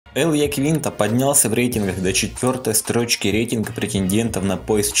Илья Квинта поднялся в рейтингах до 4-й строчки рейтинга претендентов на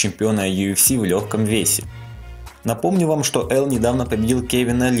пояс чемпиона UFC в легком весе. Напомню вам, что Эл недавно победил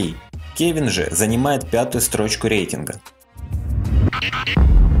Кевина Ли. Кевин же занимает 5-ю строчку рейтинга.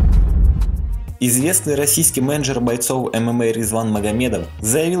 Известный российский менеджер бойцов ММА Ризван Магомедов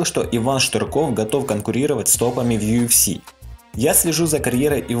заявил, что Иван Штырков готов конкурировать с топами в UFC. «Я слежу за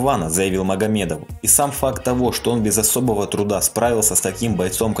карьерой Ивана», – заявил Магомедов, и сам факт того, что он без особого труда справился с таким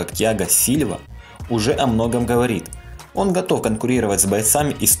бойцом, как Тиаго Сильва, уже о многом говорит. Он готов конкурировать с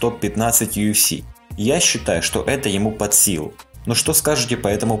бойцами из топ-15 UFC. Я считаю, что это ему под силу. Но что скажете по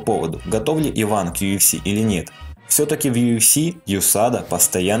этому поводу? Готов ли Иван к UFC или нет? Все-таки в UFC USADA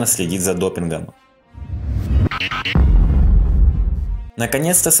постоянно следит за допингом.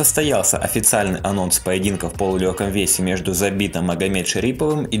 Наконец-то состоялся официальный анонс поединка в полулегком весе между Забитом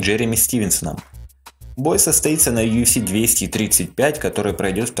Магомед-Шариповым и Джереми Стивенсоном. Бой состоится на UFC 235, который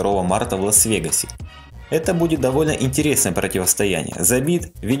пройдет 2 марта в Лас-Вегасе. Это будет довольно интересное противостояние.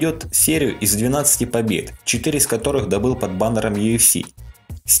 Забит ведет серию из 12 побед, 4 из которых добыл под баннером UFC.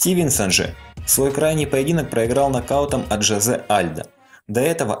 Стивенсон же свой крайний поединок проиграл нокаутом от Жозе Альдо. До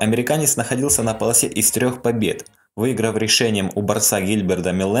этого американец находился на полосе из 3 побед, выиграв решением у борца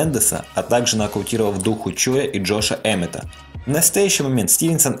Гильберта Мелендеса, а также нокаутировав Духу Чоя и Джоша Эммета. В настоящий момент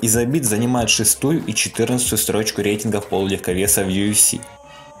Стивенсон и Забит занимают 6-ю и 14-ю строчку рейтингов полулегковеса в UFC.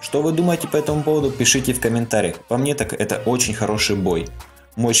 Что вы думаете по этому поводу, пишите в комментариях. По мне так это очень хороший бой.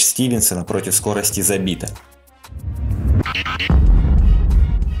 Мощь Стивенсона против скорости Забита.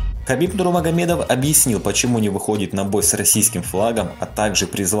 Хабиб Нурмагомедов объяснил, почему не выходит на бой с российским флагом, а также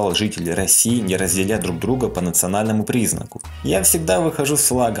призвал жителей России не разделять друг друга по национальному признаку. «Я всегда выхожу с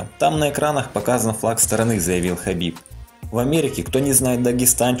флагом, там на экранах показан флаг страны», – заявил Хабиб. «В Америке, кто не знает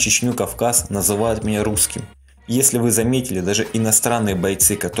Дагестан, Чечню, Кавказ, называют меня русским. Если вы заметили, даже иностранные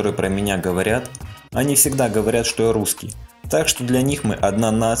бойцы, которые про меня говорят, они всегда говорят, что я русский. Так что для них мы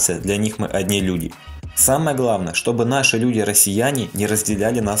одна нация, для них мы одни люди. Самое главное, чтобы наши люди-россияне не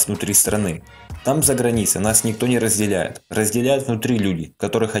разделяли нас внутри страны. Там за границей нас никто не разделяет. Разделяют внутри люди,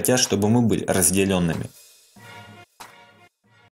 которые хотят, чтобы мы были разделенными».